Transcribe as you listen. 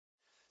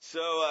So,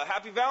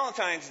 happy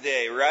Valentine's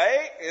Day,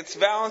 right? It's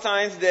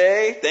Valentine's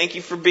Day. Thank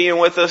you for being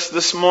with us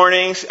this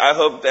morning. I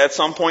hope at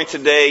some point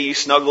today you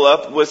snuggle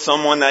up with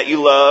someone that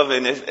you love,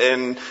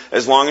 and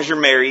as long as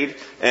you're married.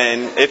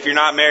 And if you're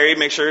not married,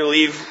 make sure you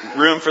leave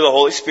room for the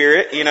Holy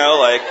Spirit,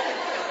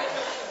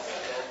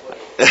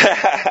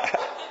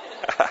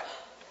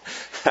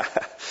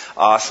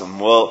 Awesome.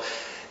 Well,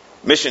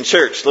 Mission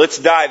Church, let's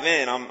dive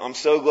in. I'm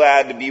so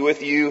glad to be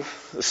with you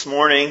this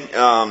morning.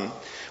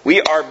 We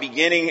are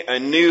beginning a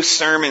new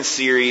sermon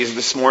series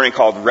this morning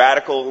called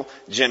Radical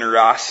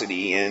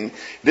Generosity. And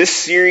this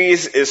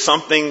series is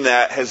something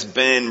that has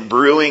been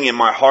brewing in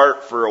my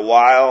heart for a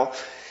while.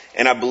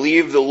 And I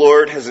believe the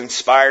Lord has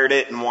inspired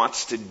it and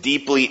wants to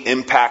deeply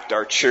impact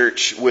our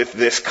church with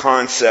this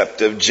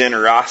concept of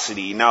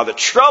generosity. Now, the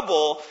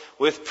trouble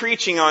with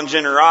preaching on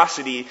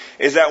generosity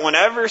is that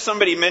whenever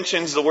somebody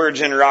mentions the word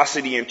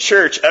generosity in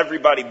church,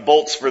 everybody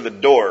bolts for the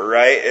door,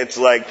 right? It's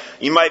like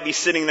you might be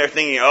sitting there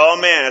thinking, oh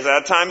man, it's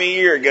that time of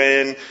year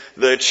again.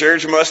 The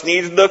church must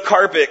need the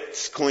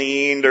carpets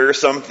cleaned or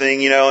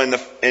something,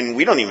 and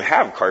we don't even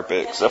have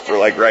carpet except for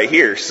like right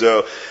here.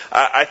 So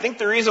I think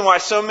the reason why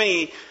so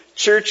many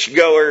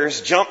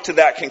churchgoers jump to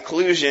that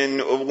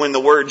conclusion when the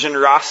word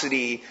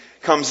generosity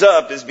comes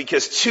up is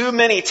because too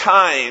many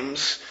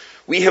times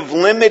we have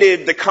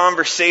limited the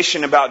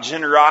conversation about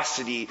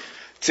generosity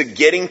to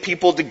getting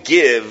people to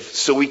give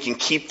so we can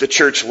keep the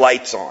church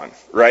lights on,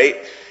 right?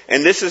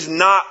 And this is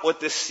not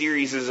what this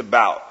series is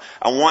about.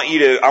 I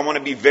want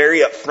to be very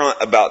upfront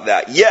about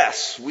that.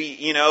 Yes,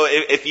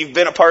 if you've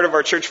been a part of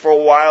our church for a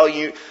while,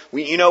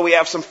 we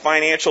have some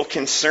financial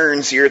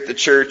concerns here at the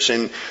church,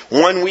 and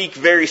one week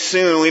very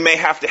soon we may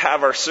have to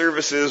have our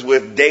services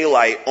with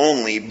daylight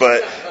only,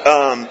 but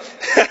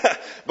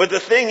but the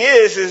thing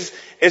is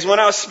when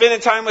I was spending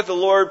time with the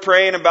Lord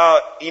praying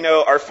about,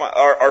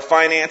 our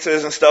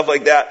finances and stuff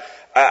like that,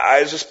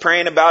 I was just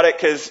praying about it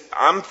because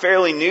I'm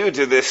fairly new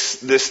to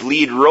this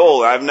lead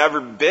role. I've never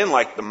been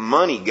like the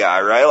money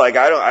guy, right? Like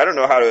I don't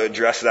know how to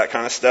address that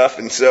kind of stuff.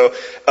 And so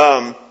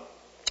I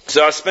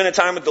was spending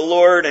time with the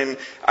Lord, and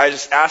I was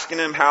just asking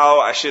him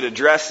how I should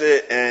address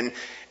it. And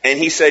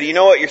he said, you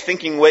know what? You're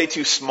thinking way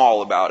too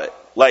small about it.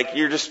 Like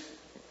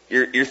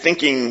you're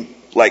thinking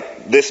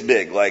like this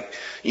big. Like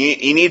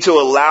you need to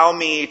allow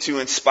me to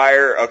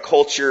inspire a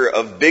culture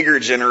of bigger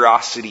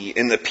generosity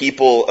in the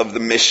people of the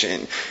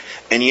mission.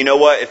 And you know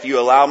what? If you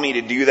allow me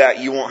to do that,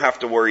 you won't have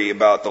to worry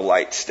about the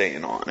light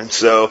staying on. And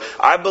so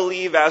I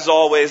believe, as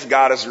always,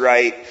 God is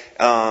right.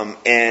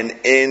 And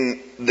in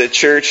the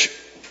church,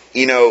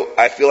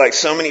 I feel like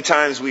so many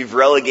times we've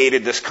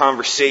relegated this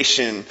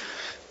conversation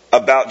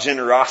about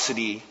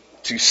generosity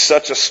to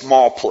such a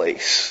small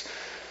place.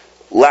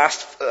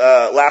 Last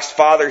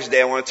Father's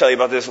Day, I want to tell you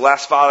about this.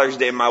 Last Father's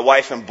Day, my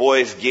wife and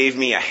boys gave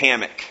me a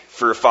hammock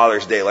for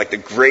Father's Day, like the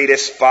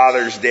greatest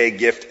Father's Day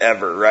gift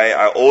ever, right?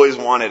 I always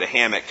wanted a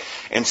hammock.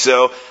 And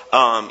so,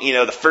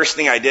 the first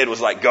thing I did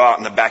was like go out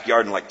in the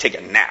backyard and like take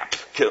a nap.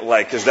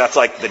 Cause that's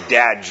like the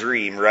dad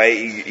dream, right?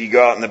 You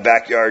go out in the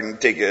backyard and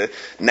take a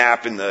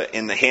nap in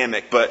the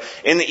hammock. But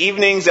in the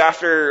evenings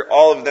after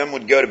all of them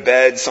would go to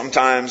bed,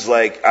 sometimes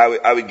like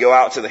I would go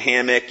out to the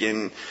hammock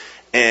and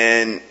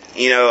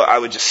I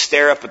would just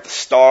stare up at the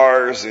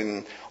stars,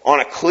 and on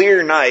a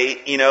clear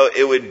night,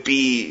 it would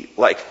be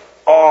like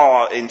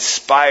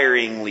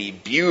awe-inspiringly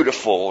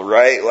beautiful,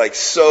 right? Like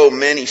so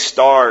many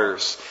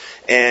stars.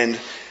 And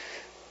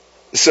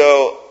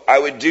so I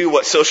would do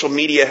what social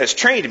media has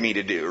trained me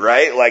to do,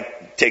 right?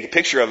 Like take a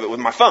picture of it with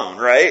my phone,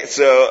 right?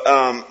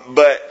 So,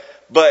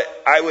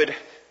 but I would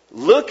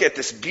look at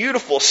this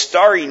beautiful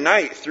starry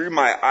night through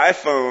my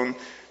iPhone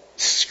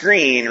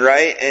screen,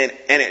 right?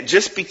 And it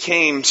just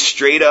became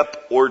straight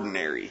up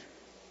ordinary,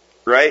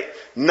 right?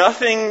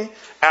 Nothing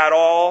at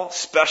all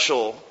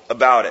special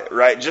about it,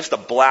 right? Just a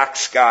black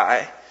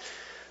sky.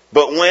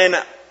 But when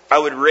I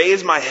would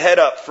raise my head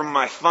up from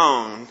my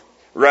phone,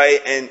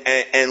 right,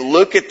 and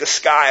look at the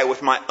sky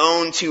with my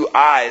own two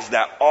eyes,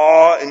 that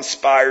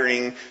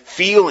awe-inspiring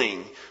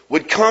feeling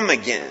would come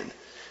again.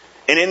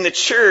 And in the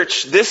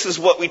church, this is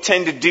what we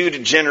tend to do to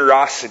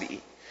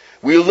generosity.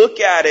 We look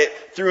at it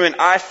through an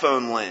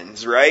iPhone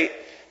lens, right?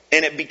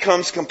 And it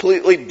becomes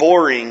completely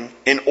boring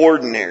and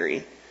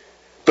ordinary.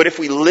 But if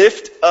we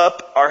lift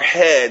up our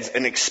heads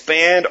and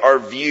expand our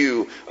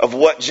view of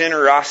what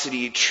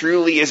generosity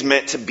truly is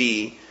meant to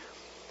be,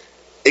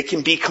 it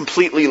can be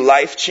completely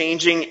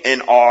life-changing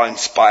and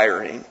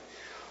awe-inspiring.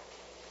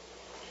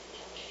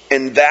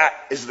 And that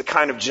is the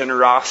kind of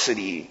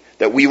generosity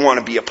that we want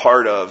to be a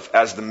part of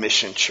as the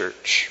Mission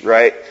Church,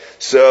 right?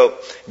 So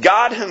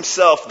God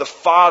himself, the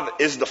Father,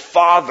 is the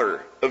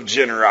Father of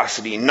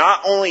generosity.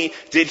 Not only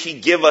did he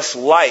give us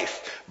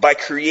life by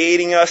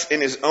creating us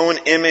in his own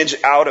image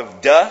out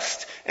of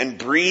dust and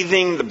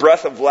breathing the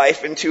breath of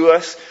life into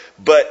us,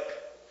 but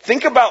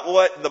think about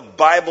what the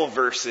Bible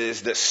verse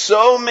is that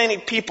so many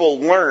people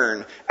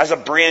learn as a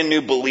brand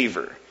new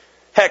believer.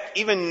 Heck,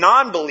 even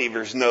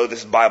non-believers know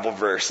this Bible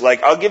verse.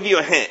 Like, I'll give you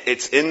a hint.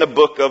 It's in the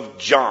book of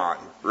John,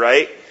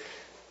 right?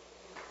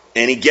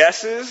 Any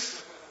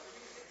guesses?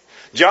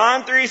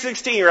 John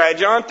 3:16, right?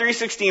 John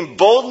 3:16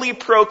 boldly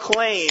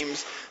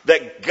proclaims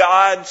that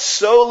God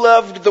so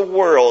loved the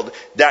world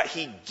that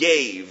he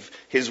gave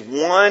his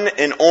one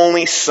and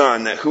only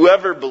Son, that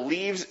whoever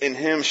believes in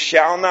him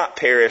shall not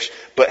perish,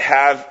 but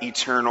have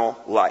eternal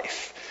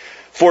life.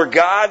 For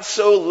God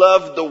so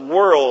loved the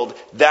world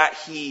that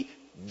he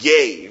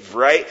gave,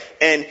 right?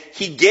 And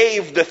he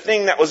gave the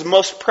thing that was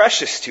most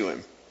precious to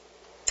him.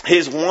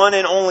 His one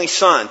and only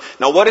Son.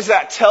 Now what does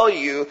that tell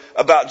you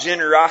about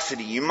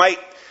generosity? You might,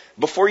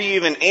 before you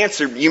even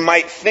answer, you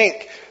might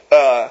think,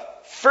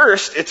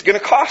 first, it's going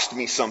to cost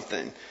me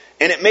something.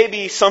 And it may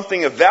be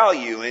something of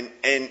value.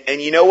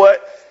 And you know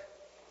what?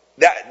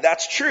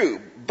 That's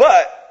true.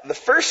 But the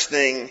first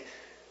thing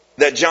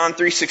that John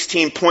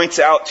 3:16 points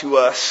out to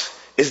us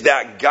is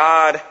that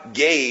God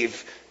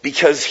gave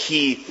because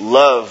he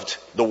loved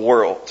the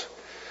world.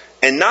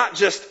 And not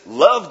just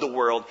loved the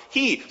world,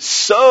 he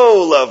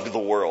so loved the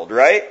world,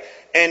 right?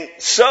 And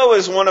so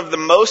is one of the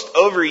most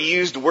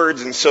overused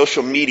words in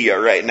social media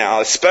right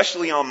now,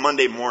 especially on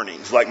Monday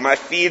mornings. Like my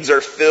feeds are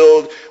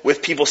filled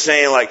with people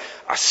saying like,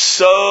 I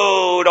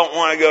so don't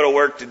want to go to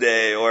work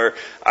today, or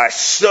I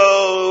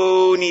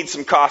so need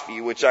some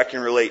coffee, which I can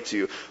relate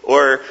to.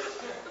 Or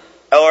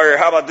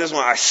how about this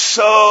one? I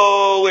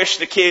so wish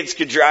the kids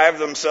could drive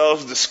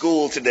themselves to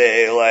school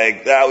today.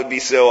 Like, that would be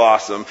so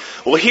awesome.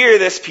 Well, hear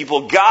this,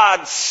 people.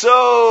 God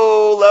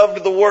so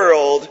loved the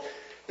world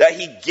that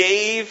he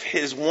gave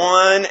his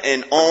one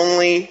and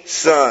only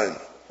Son,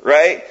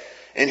 right?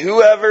 And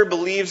whoever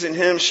believes in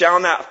him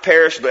shall not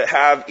perish but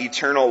have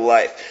eternal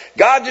life.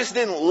 God just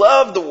didn't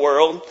love the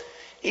world.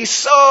 He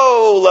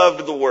so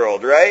loved the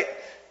world, right?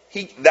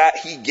 That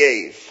he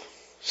gave.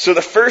 So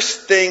the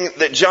first thing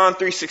that John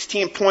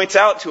 3:16 points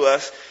out to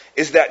us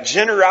is that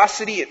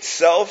generosity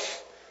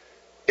itself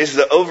is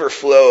the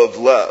overflow of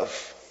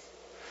love.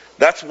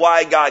 That's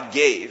why God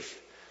gave.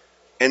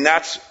 And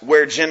that's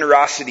where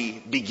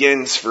generosity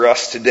begins for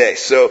us today.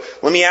 So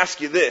let me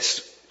ask you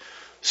this.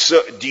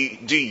 So do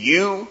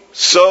you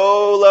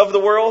so love the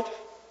world?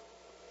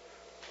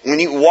 When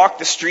you walk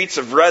the streets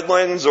of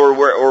Redlands or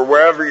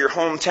wherever your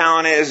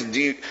hometown is,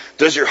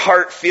 does your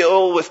heart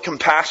fill with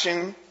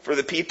compassion for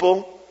the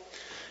people?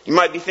 You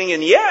might be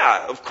thinking,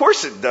 yeah, of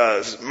course it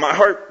does. My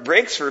heart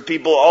breaks for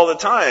people all the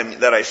time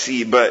that I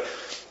see, but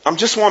I'm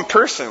just one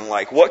person.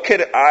 Like, what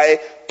could I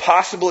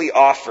possibly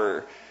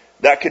offer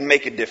that could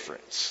make a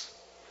difference?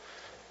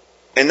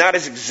 And that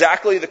is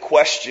exactly the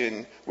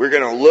question we're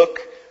going to look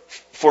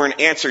for an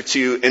answer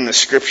to in the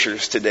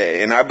scriptures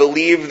today. And I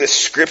believe this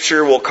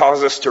scripture will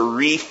cause us to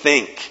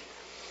rethink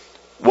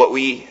what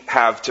we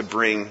have to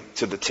bring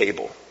to the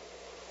table.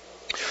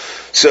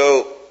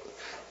 So,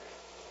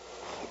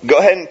 go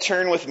ahead and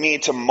turn with me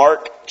to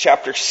Mark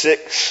chapter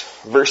 6,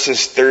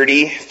 verses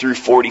 30 through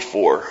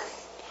 44.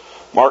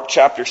 Mark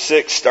chapter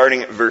 6,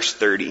 starting at verse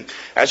 30.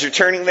 As you're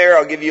turning there,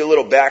 I'll give you a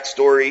little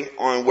backstory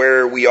on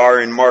where we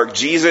are in Mark.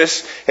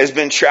 Jesus has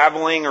been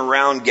traveling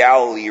around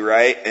Galilee,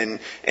 right?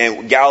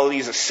 And Galilee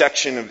is a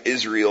section of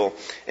Israel.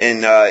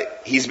 And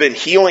he's been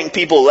healing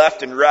people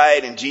left and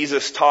right. And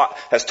Jesus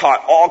has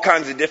taught all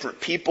kinds of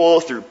different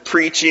people through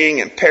preaching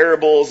and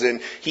parables.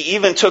 And he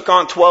even took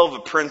on 12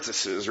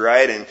 apprentices,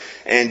 right?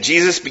 And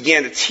Jesus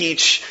began to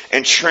teach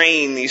and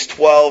train these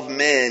 12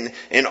 men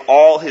in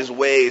all his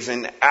ways.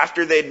 And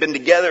after they'd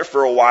been together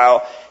for a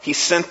while, he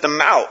sent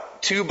them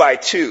out 2 by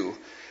 2.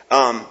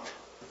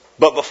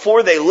 But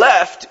before they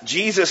left,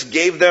 Jesus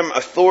gave them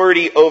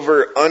authority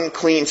over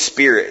unclean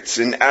spirits.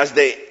 And as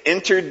they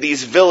entered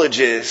these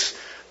villages,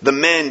 the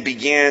men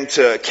began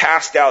to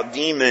cast out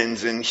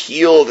demons and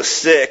heal the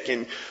sick.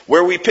 And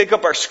where we pick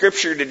up our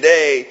scripture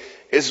today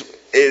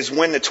is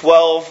when the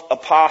 12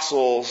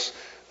 apostles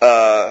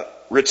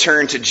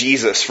returned to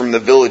Jesus from the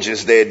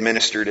villages they had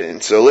ministered in.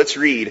 So let's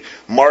read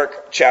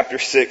Mark chapter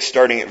 6,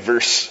 starting at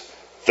verse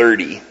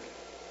 30.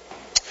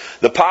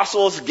 The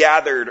apostles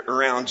gathered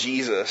around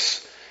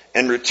Jesus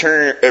and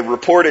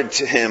reported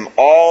to him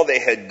all they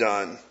had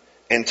done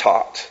and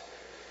taught.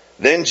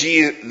 Then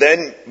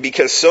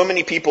because so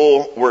many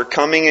people were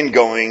coming and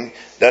going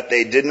that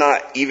they did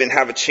not even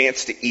have a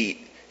chance to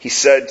eat, he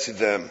said to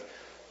them,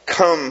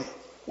 "Come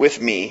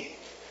with me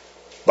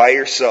by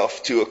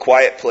yourself to a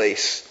quiet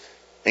place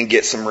and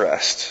get some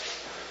rest."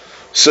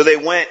 So they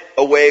went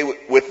away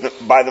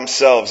by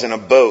themselves in a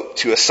boat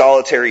to a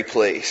solitary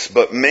place.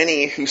 But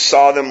many who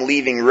saw them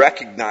leaving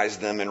recognized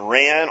them and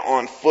ran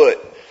on foot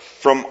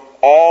from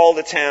all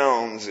the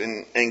towns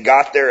and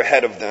got there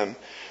ahead of them.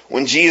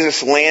 When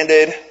Jesus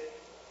landed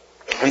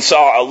and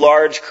saw a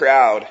large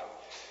crowd,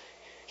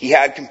 he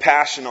had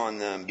compassion on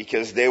them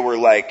because they were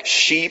like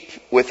sheep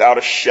without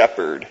a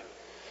shepherd.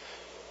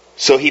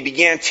 So he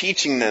began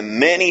teaching them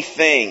many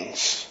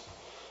things.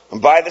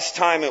 And by this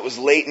time it was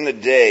late in the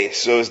day,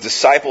 so his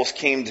disciples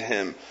came to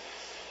him.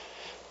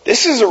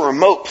 "This is a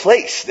remote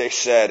place," they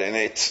said, "and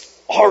it's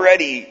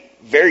already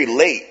very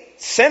late.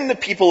 Send the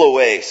people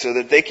away so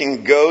that they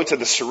can go to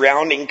the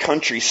surrounding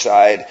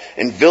countryside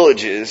and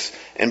villages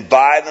and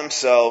buy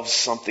themselves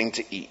something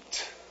to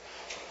eat."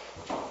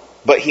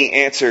 But he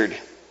answered,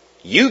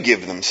 "You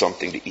give them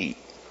something to eat."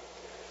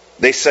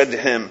 They said to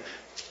him,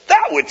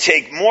 "That would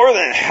take more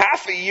than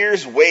half a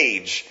year's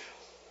wage.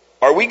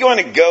 Are we going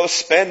to go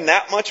spend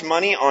that much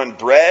money on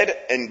bread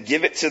and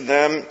give it to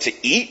them to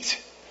eat?"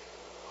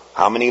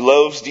 "How many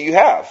loaves do you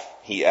have?"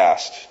 he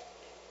asked.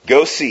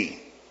 "Go see."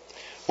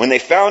 When they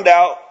found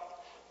out,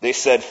 they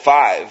said,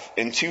 5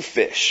 and 2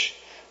 fish.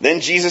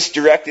 Then Jesus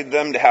directed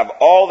them to have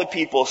all the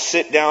people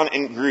sit down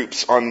in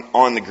groups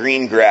on the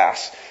green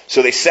grass.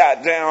 So they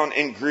sat down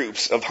in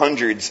groups of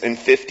hundreds and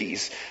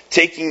fifties,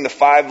 taking the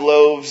 5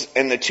 loaves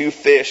and the 2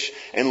 fish,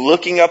 and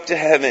looking up to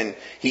heaven,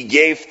 he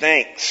gave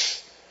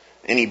thanks,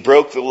 and he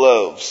broke the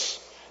loaves.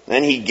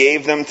 Then he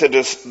gave them to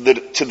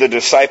the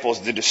disciples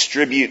to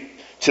distribute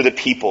to the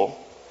people.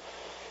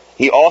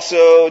 He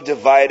also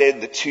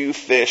divided the 2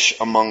 fish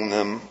among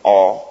them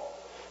all.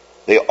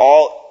 They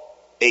all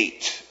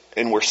ate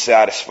and were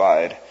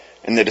satisfied.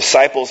 And the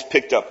disciples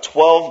picked up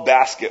 12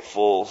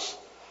 basketfuls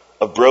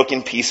of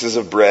broken pieces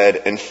of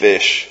bread and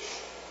fish.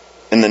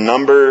 And the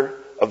number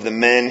of the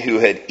men who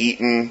had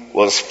eaten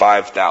was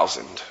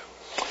 5,000.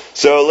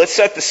 So let's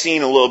set the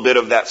scene a little bit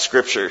of that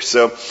scripture.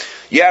 So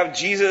you have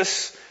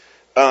Jesus'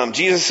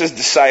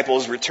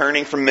 disciples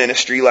returning from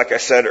ministry, like I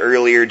said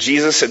earlier.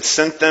 Jesus had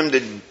sent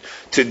them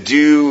to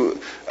do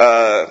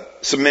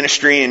some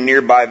ministry in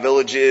nearby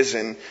villages.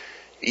 And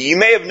you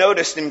may have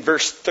noticed in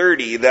verse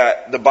 30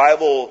 that the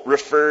Bible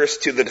refers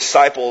to the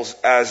disciples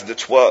as the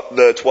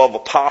 12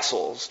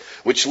 apostles,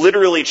 which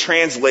literally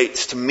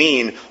translates to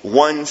mean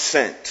one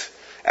sent,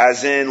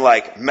 as in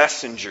like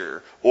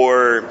messenger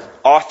or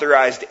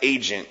authorized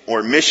agent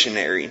or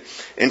missionary.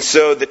 And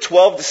so the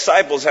 12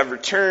 disciples have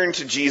returned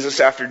to Jesus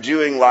after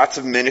doing lots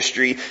of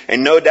ministry,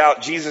 and no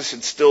doubt Jesus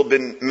had still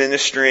been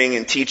ministering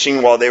and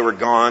teaching while they were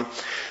gone.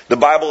 The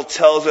Bible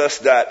tells us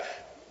that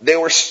they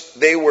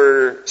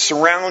were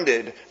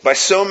surrounded by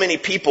so many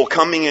people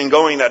coming and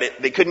going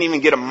that they couldn't even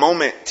get a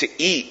moment to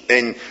eat.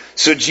 And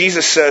so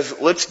Jesus says,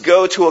 let's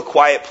go to a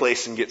quiet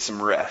place and get some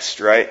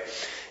rest, right?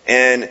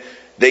 And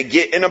they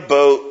get in a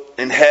boat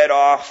and head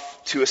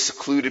off to a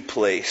secluded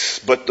place.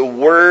 But the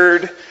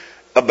word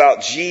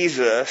about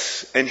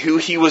Jesus and who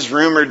he was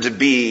rumored to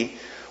be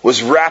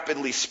was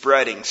rapidly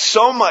spreading.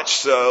 So much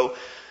so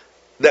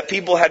that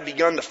people had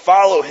begun to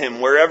follow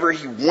him wherever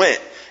he went.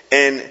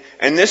 And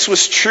this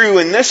was true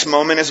in this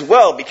moment as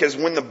well, because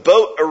when the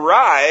boat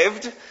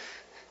arrived,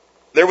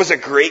 there was a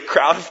great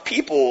crowd of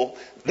people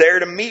there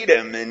to meet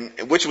him,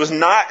 and which was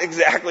not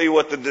exactly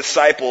what the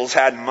disciples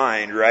had in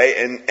mind,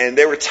 right? And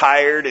they were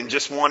tired and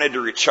just wanted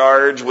to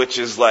recharge, which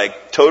is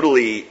like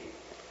totally,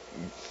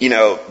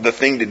 the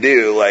thing to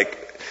do, like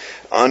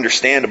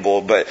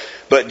understandable. But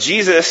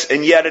Jesus,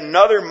 in yet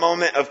another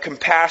moment of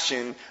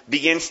compassion,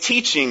 begins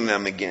teaching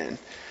them again.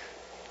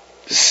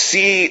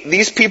 See,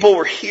 these people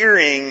were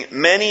hearing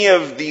many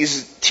of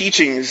these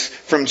teachings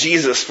from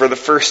Jesus for the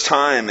first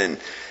time. And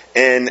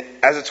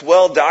as it's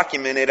well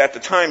documented, at the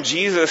time,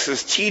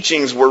 Jesus'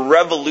 teachings were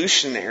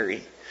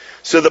revolutionary.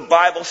 So the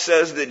Bible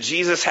says that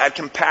Jesus had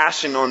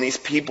compassion on these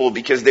people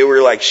because they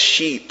were like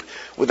sheep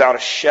without a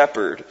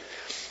shepherd.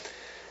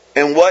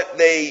 And what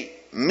they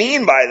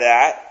mean by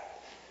that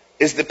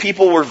is the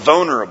people were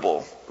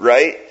vulnerable,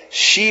 right?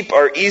 Sheep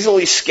are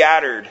easily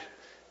scattered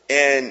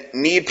and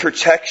need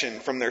protection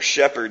from their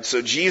shepherd.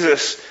 So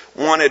Jesus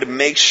wanted to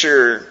make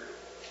sure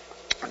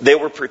they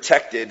were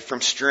protected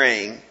from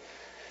straying.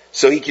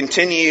 So he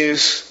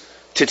continues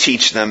to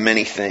teach them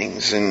many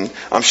things. And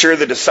I'm sure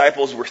the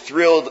disciples were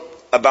thrilled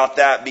about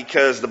that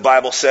because the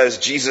Bible says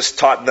Jesus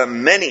taught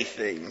them many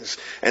things.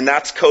 And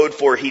that's code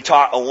for he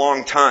taught a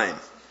long time.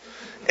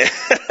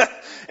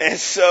 And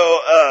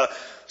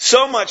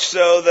so much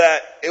so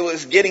that it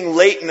was getting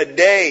late in the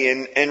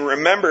day. And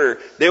remember,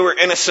 they were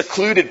in a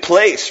secluded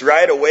place,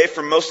 right? Away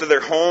from most of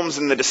their homes.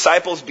 And the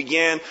disciples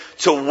began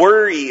to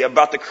worry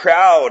about the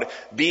crowd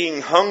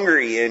being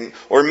hungry.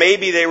 Or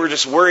maybe they were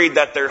just worried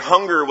that their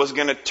hunger was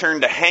going to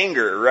turn to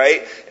hanger,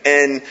 right?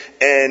 And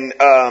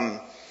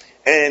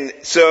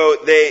so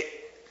they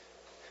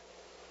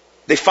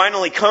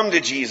finally come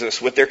to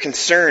Jesus with their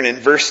concern in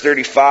verse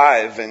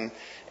 35.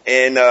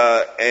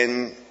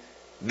 And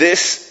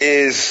this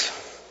is...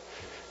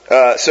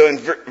 So in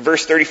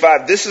verse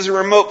 35, this is a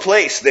remote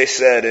place, they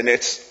said, and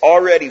it's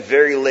already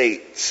very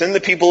late. Send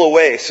the people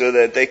away so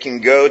that they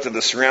can go to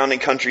the surrounding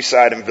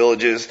countryside and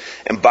villages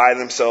and buy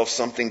themselves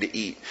something to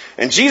eat.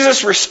 And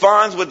Jesus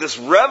responds with this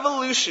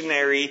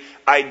revolutionary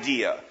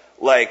idea,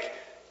 like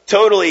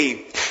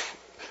totally,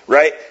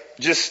 right?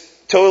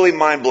 Just totally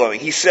mind-blowing.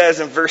 He says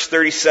in verse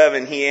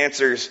 37, he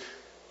answers,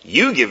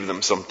 "You give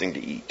them something to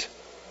eat."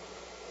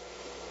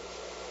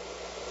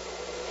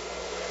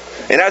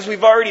 And as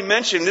we've already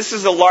mentioned, this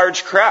is a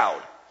large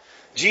crowd.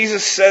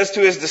 Jesus says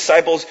to his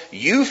disciples,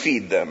 "You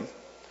feed them."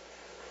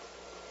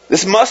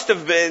 This must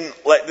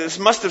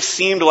have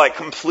seemed like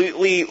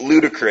completely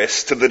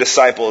ludicrous to the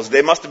disciples.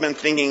 They must have been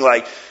thinking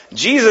like,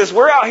 "Jesus,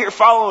 we're out here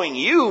following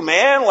you,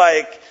 man.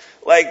 Like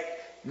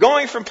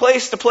going from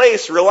place to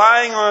place,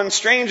 relying on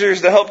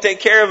strangers to help take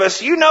care of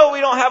us. You know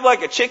we don't have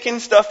like a chicken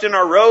stuffed in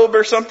our robe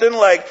or something.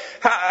 Like,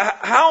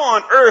 how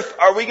on earth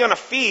are we going to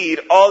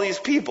feed all these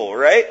people,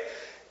 right?"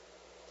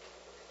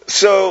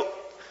 So,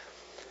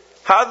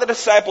 how do the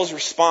disciples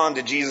respond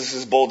to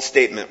Jesus' bold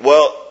statement?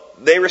 Well,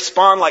 they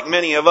respond like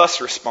many of us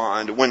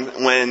respond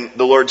when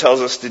the Lord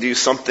tells us to do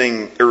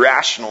something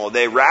irrational.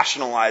 They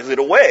rationalize it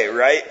away,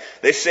 right?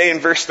 They say in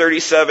verse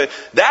 37,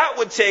 that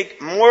would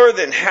take more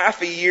than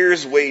half a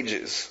year's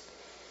wages.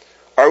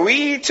 Are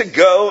we to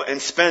go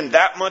and spend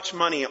that much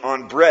money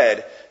on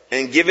bread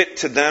and give it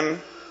to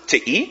them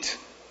to eat?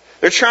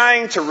 They're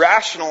trying to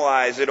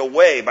rationalize it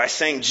away by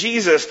saying,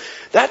 Jesus,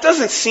 that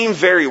doesn't seem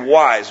very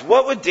wise.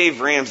 What would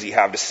Dave Ramsey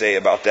have to say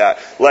about that?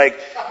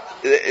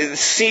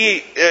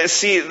 See,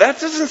 that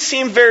doesn't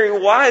seem very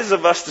wise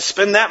of us to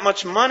spend that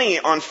much money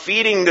on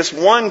feeding this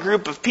one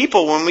group of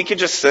people when we could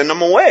just send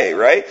them away,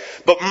 right?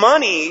 But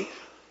money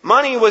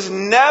was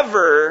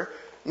never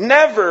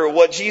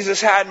what Jesus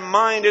had in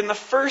mind in the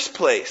first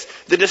place.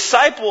 The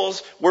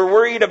disciples were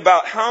worried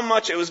about how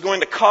much it was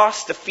going to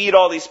cost to feed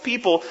all these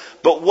people,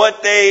 but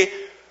what they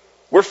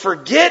were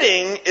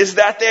forgetting is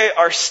that they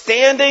are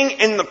standing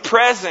in the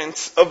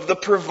presence of the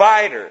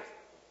provider.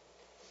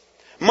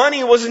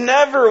 Money was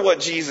never what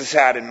Jesus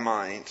had in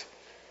mind.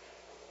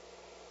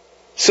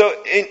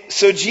 So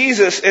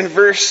Jesus in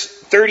verse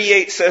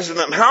 38 says to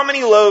them, how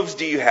many loaves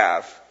do you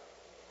have?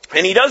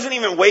 And he doesn't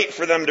even wait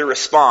for them to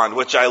respond,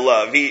 which I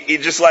love. He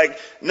just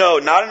no,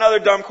 not another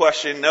dumb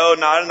question. No,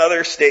 not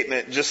another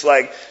statement. Just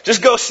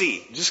go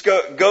see. Just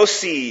go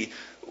see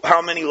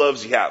how many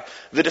loaves you have.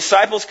 The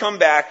disciples come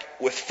back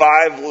with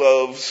 5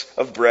 loaves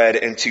of bread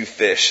and 2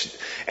 fish.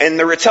 And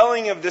the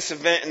retelling of this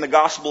event in the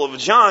Gospel of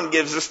John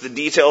gives us the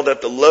detail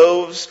that the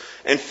loaves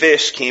and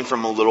fish came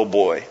from a little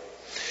boy.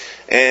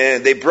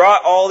 And they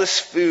brought all this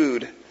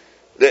food.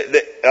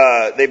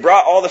 They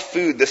brought all the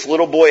food this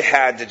little boy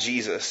had to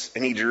Jesus,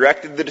 and he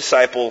directed the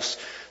disciples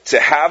to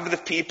have the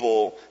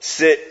people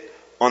sit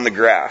on the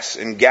grass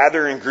and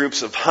gather in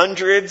groups of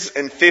hundreds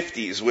and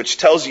 50s, which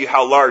tells you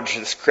how large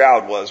this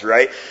crowd was,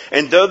 right?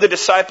 And though the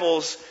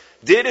disciples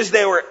did as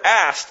they were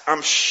asked,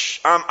 I'm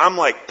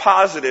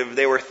positive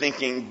they were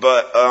thinking,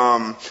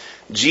 but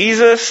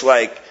Jesus,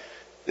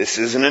 this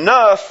isn't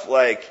enough.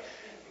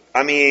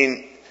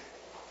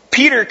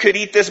 Peter could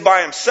eat this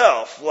by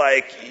himself.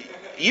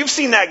 You've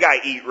seen that guy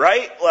eat,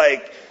 right?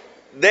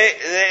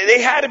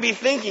 They had to be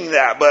thinking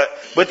that,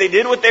 but they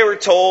did what they were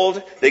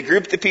told. They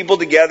grouped the people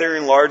together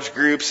in large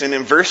groups, and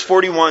in verse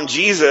 41,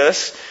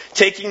 Jesus,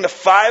 taking the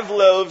 5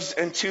 loaves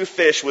and 2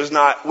 fish,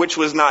 which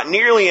was not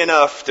nearly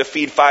enough to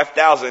feed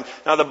 5,000.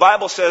 Now the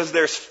Bible says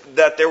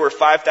that there were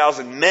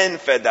 5,000 men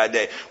fed that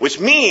day, which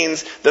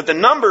means that the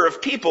number of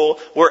people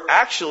were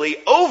actually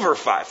over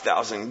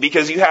 5,000,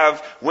 because you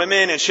have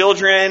women and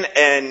children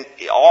and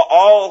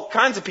all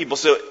kinds of people.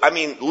 So,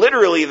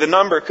 literally the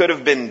number could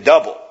have been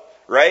double,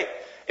 right?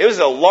 It was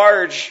a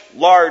large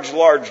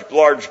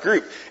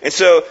group. And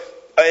so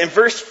in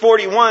verse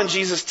 41,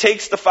 Jesus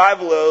takes the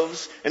 5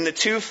 loaves and the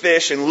 2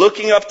 fish, and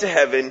looking up to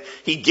heaven,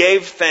 he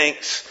gave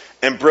thanks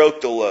and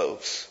broke the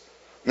loaves.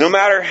 No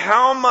matter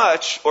how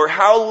much or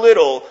how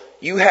little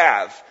you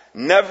have,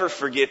 never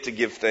forget to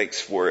give thanks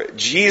for it.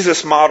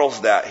 Jesus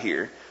models that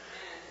here.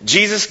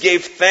 Jesus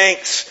gave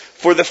thanks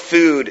for the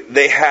food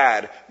they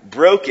had,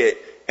 broke it,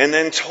 and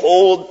then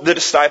told the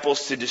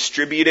disciples to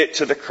distribute it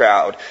to the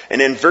crowd.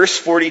 And in verse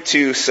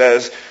 42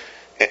 says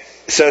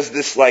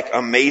this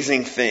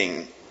amazing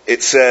thing.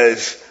 It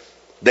says,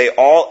 they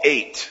all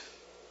ate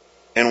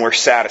and were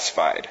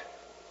satisfied.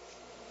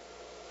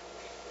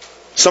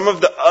 Some of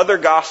the other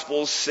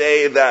Gospels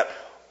say that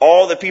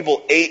all the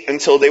people ate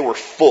until they were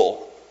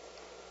full.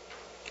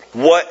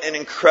 What an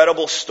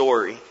incredible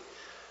story.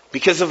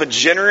 Because of a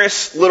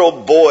generous little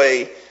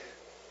boy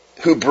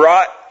who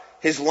brought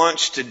his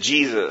lunch to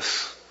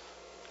Jesus,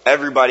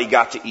 everybody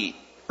got to eat,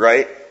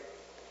 right?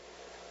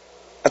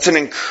 That's an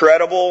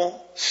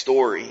incredible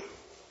story.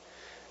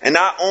 And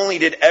not only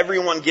did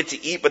everyone get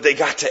to eat, but they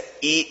got to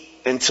eat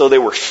until they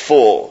were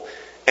full.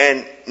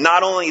 And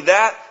not only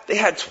that, they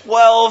had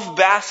 12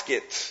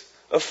 baskets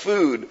of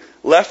food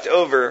left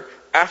over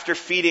after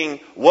feeding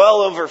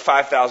well over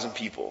 5,000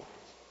 people.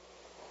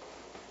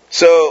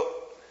 So,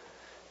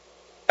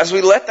 as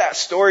we let that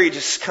story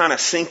just kind of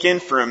sink in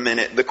for a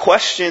minute, the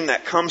question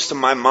that comes to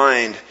my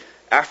mind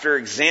after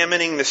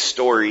examining this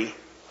story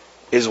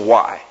is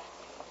why?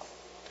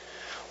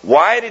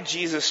 Why did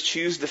Jesus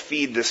choose to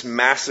feed this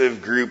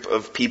massive group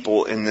of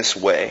people in this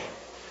way?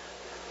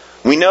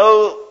 We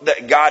know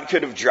that God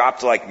could have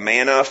dropped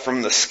manna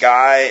from the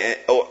sky.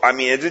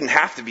 It didn't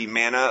have to be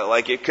manna.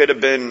 It could have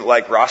been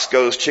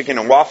Roscoe's Chicken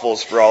and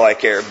Waffles for all I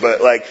care.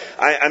 But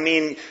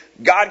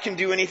God can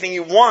do anything He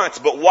wants.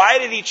 But why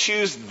did He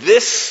choose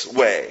this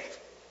way?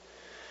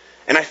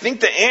 And I think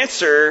the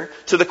answer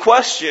to the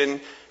question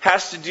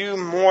has to do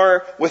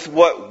more with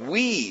what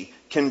we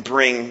can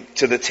bring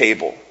to the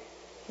table.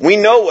 We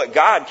know what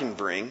God can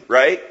bring,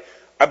 right?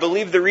 I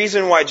believe the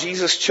reason why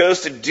Jesus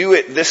chose to do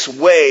it this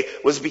way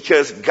was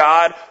because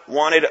God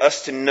wanted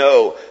us to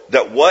know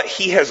that what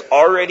He has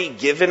already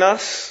given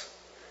us,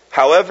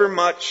 however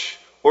much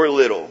or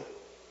little,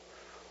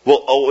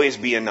 will always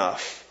be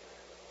enough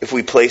if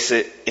we place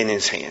it in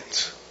His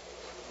hands.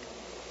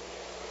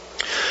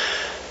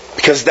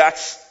 Because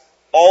that's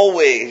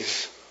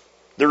always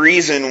the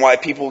reason why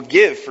people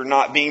give for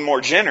not being more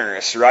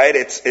generous, right?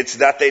 It's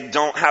that they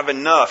don't have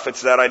enough.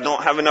 It's that I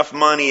don't have enough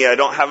money. I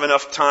don't have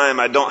enough time.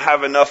 I don't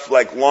have enough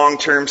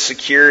long-term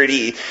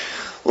security.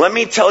 Let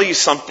me tell you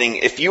something.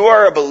 If you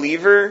are a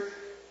believer,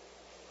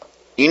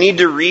 you need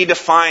to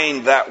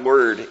redefine that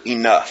word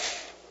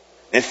enough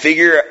and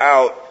figure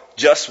out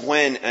just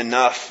when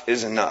enough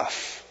is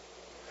enough.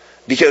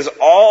 Because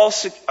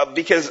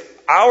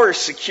our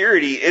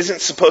security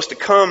isn't supposed to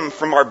come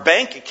from our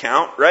bank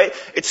account, right?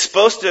 It's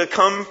supposed to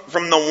come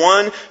from the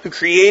one who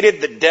created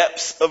the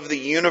depths of the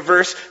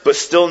universe, but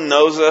still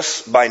knows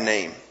us by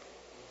name.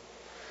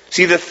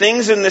 See, the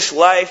things in this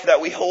life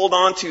that we hold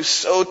on to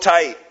so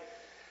tight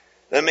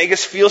that make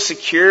us feel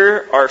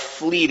secure are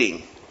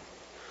fleeting.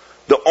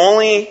 The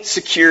only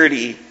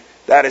security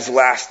that is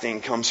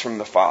lasting comes from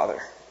the Father.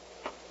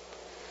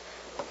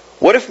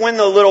 What if when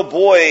the little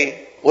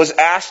boy was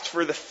asked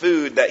for the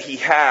food that he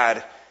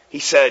had, he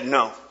said,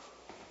 no,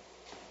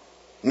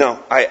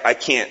 I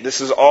can't.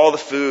 This is all the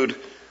food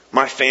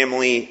my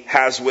family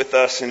has with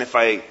us, and if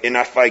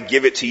I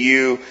give it to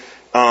you,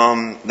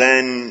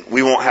 then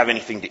we won't have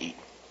anything to eat.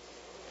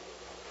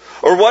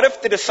 Or what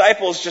if the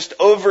disciples just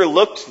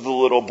overlooked the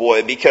little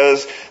boy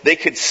because they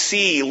could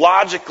see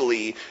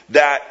logically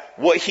that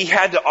what he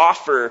had to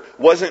offer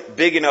wasn't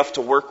big enough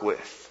to work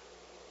with?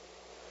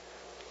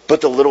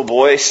 But the little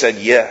boy said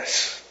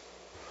yes.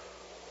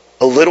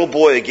 A little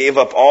boy gave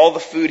up all the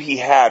food he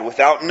had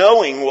without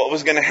knowing what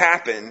was going to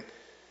happen,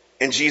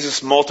 and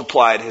Jesus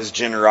multiplied his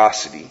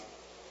generosity.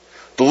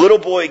 The little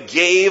boy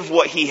gave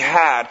what he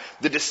had.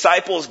 The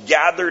disciples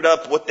gathered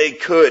up what they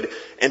could,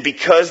 and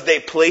because they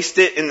placed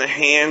it in the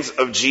hands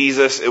of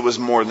Jesus, it was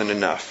more than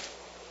enough.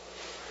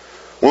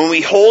 When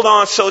we hold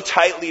on so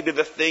tightly to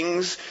the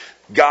things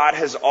God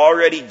has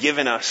already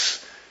given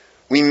us,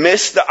 we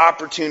miss the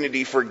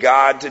opportunity for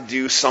God to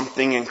do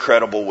something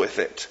incredible with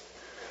it.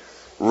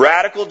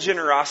 Radical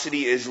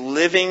generosity is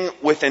living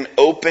with an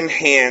open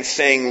hand,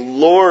 saying,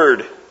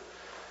 Lord,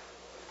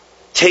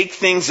 take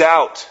things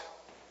out.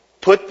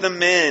 Put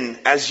them in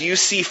as you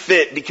see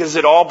fit, because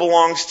it all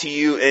belongs to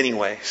you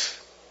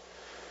anyways.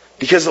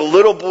 Because a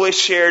little boy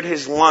shared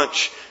his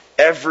lunch,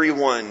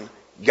 everyone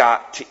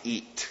got to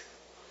eat.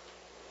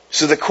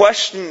 So the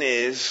question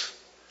is,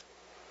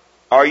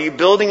 are you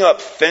building up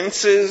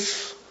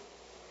fences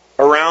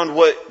around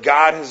what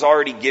God has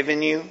already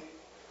given you?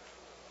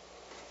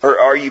 Or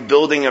are you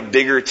building a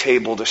bigger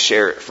table to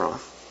share it from?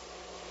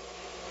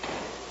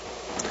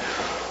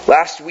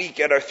 Last week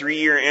at our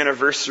 3-year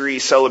anniversary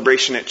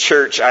celebration at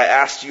church, I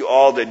asked you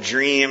all to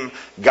dream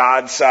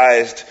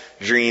God-sized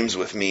dreams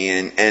with me.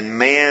 And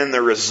man,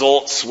 the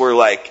results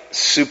were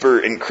super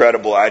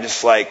incredible. I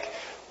just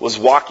was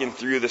walking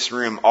through this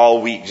room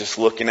all week just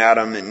looking at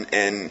them,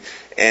 and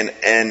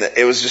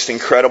it was just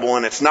incredible.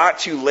 And it's not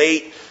too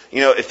late.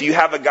 If you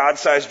have a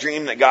God-sized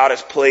dream that God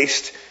has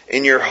placed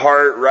in your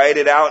heart, write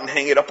it out and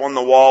hang it up on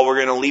the wall. We're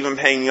going to leave them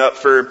hanging up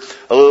for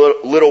a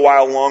little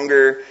while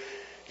longer,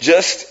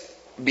 just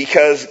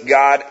because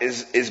God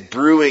is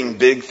brewing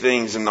big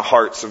things in the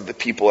hearts of the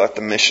people at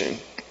the mission.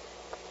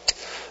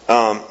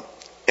 And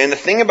the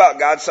thing about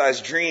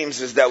God-sized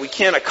dreams is that we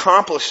can't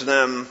accomplish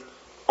them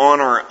on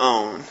our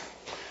own,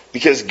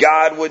 because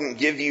God wouldn't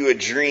give you a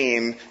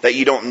dream that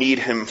you don't need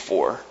Him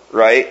for,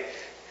 right?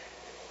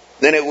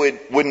 Then it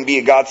wouldn't be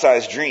a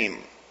God-sized dream.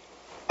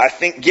 I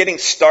think getting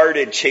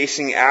started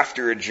chasing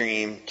after a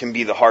dream can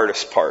be the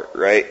hardest part,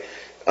 right?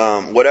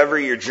 Whatever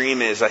your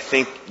dream is, I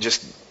think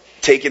just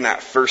taking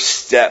that first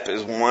step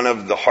is one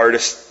of the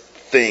hardest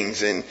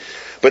things.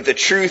 But the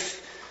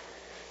truth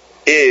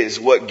is,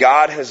 what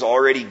God has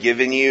already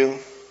given you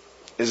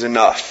is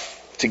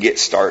enough to get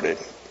started.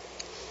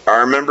 I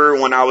remember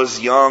when I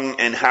was young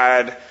and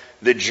had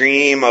the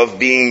dream of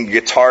being a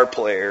guitar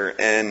player,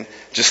 and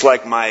just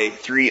like my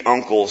 3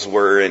 uncles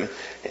were,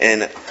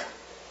 and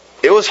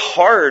it was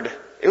hard.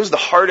 It was the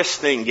hardest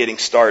thing getting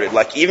started.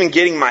 Even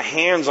getting my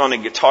hands on a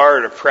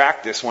guitar to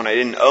practice when I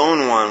didn't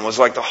own one was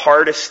the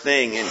hardest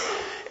thing.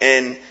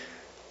 And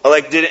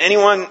did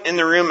anyone in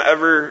the room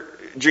ever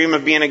dream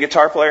of being a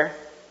guitar player?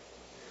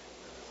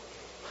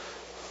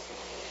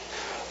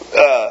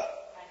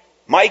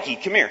 Mikey,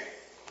 come here.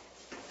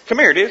 Come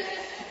here, dude.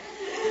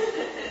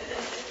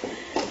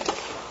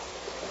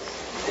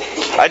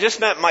 I just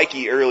met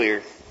Mikey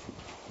earlier.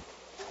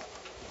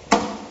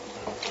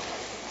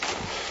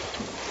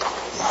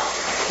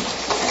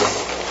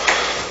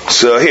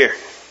 So here,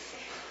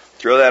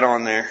 throw that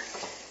on there.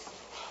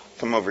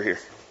 Come over here.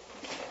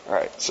 All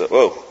right. So,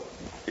 whoa,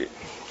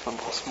 I'm a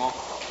little small.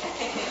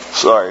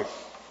 Sorry.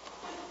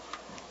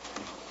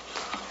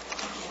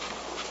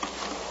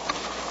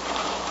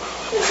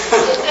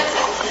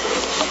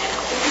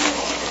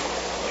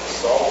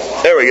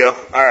 There we go.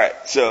 All right.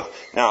 So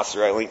now it's the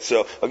right length.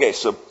 So okay.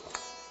 So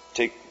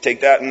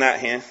take that in that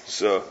hand.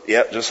 So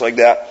yep, just like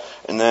that.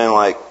 And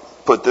then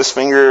put this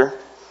finger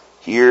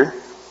here,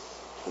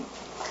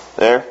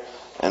 there,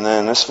 and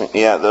then this.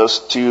 Those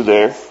 2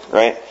 there,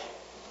 right?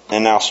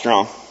 And now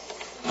strum.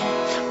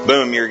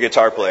 Boom, you're a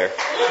guitar player.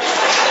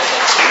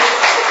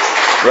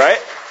 Right?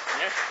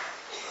 Yeah.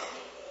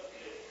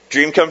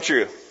 Dream come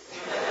true.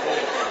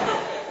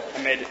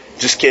 I made it.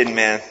 Just kidding,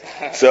 man.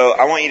 So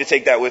I want you to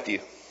take that with you.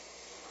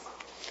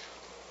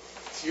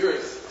 It's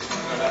yours.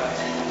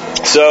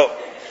 So,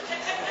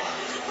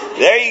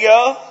 there you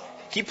go.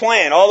 Keep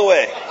playing all the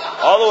way.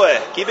 All the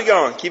way. Keep it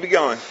going. Keep it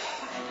going.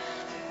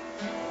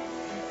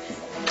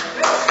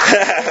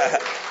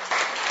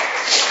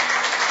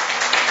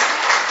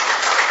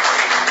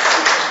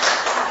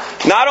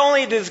 Not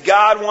only does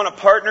God want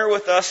to partner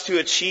with us to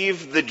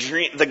achieve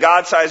the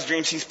God-sized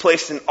dreams He's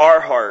placed in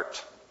our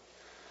heart,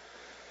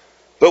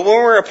 but when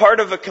we're a part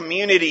of a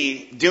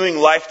community doing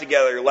life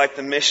together, like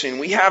the mission,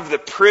 we have the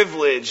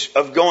privilege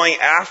of going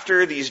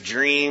after these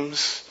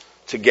dreams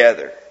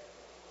together.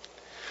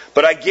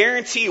 But I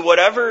guarantee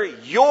whatever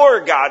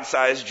your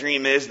God-sized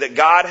dream is that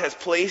God has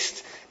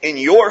placed in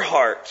your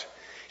heart,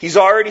 He's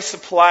already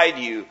supplied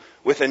you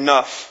with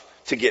enough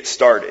to get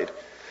started.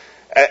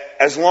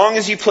 As long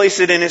as you place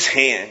it in His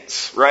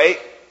hands, right?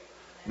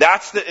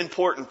 That's the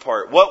important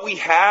part. What we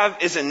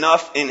have is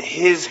enough in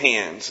His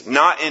hands,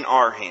 not in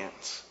our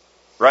hands.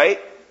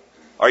 Right?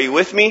 Are you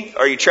with me?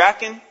 Are you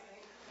tracking?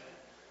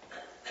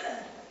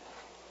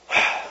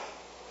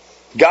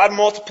 God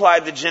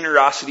multiplied the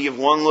generosity of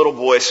one little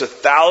boy so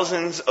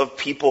thousands of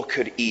people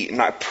could eat.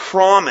 And I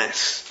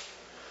promise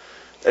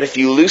that if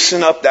you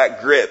loosen up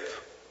that grip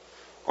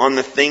on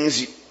the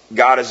things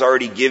God has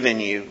already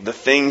given you, the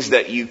things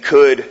that you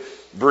could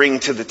bring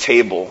to the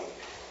table,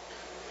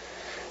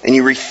 and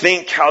you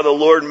rethink how the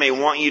Lord may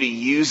want you to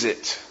use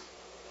it,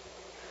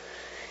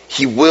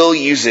 He will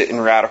use it in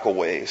radical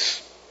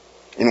ways.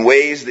 In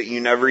ways that you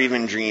never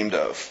even dreamed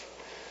of.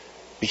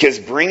 Because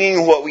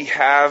bringing what we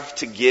have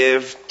to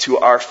give to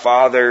our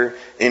Father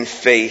in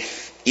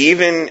faith,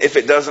 even if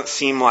it doesn't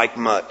seem like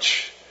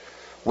much,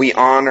 we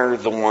honor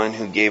the one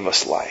who gave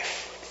us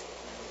life.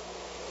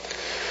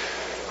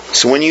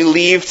 So when you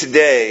leave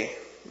today,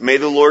 may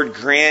the Lord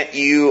grant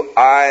you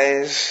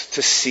eyes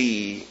to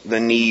see the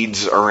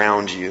needs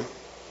around you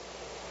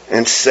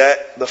and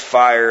set the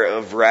fire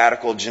of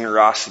radical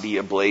generosity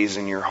ablaze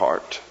in your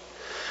heart.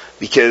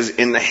 Because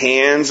in the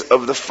hands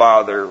of the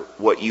Father,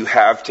 what you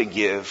have to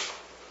give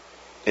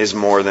is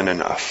more than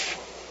enough.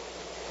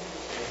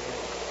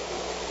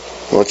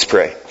 Let's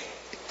pray.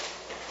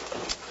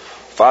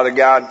 Father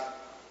God,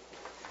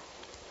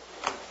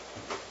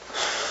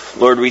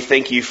 Lord, we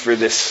thank you for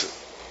this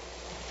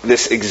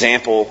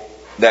example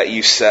that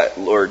you set,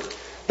 Lord.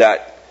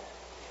 That,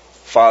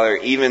 Father,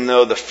 even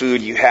though the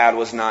food you had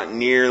was not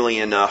nearly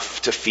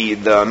enough to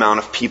feed the amount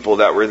of people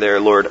that were there,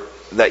 Lord,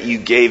 that you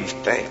gave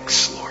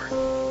thanks, Lord.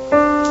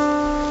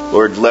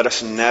 Lord, let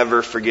us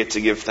never forget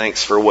to give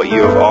thanks for what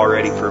you have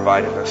already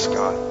provided us,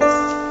 God.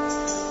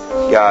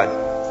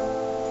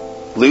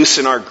 God,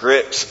 loosen our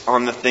grips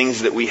on the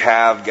things that we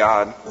have,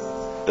 God.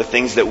 The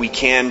things that we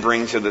can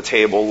bring to the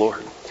table,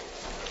 Lord.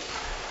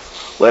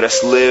 Let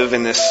us live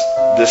in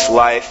this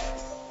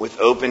life with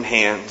open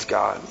hands,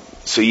 God.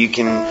 So you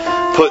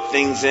can put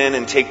things in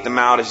and take them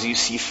out as you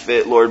see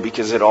fit, Lord,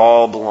 because it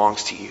all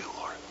belongs to you,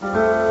 Lord.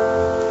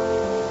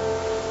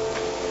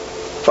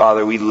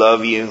 Father, we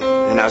love you.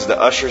 And as the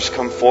ushers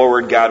come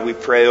forward, God, we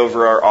pray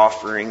over our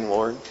offering,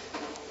 Lord.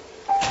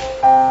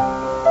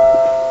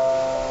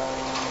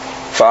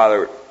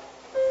 Father,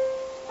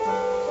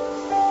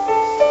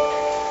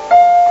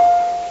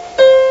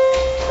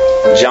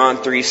 John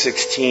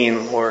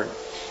 3:16, Lord,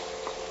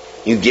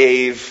 you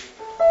gave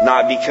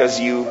not because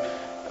you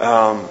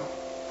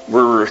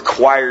were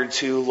required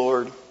to,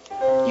 Lord.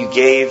 You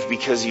gave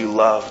because you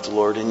loved,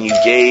 Lord. And you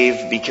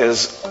gave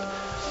because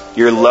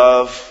your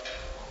love,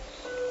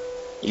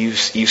 you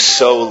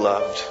so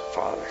loved,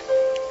 Father.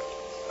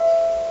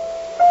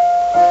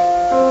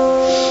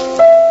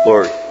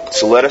 Lord,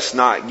 so let us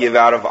not give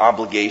out of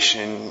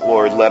obligation,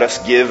 Lord. Let us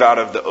give out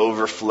of the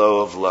overflow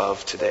of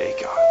love today,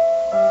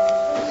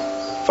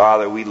 God.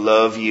 Father, we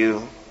love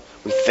you.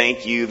 We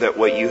thank you that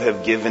what you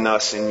have given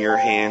us in your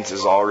hands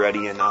is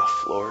already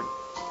enough, Lord.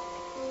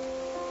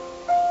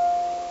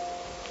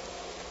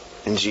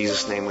 In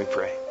Jesus' name we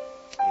pray.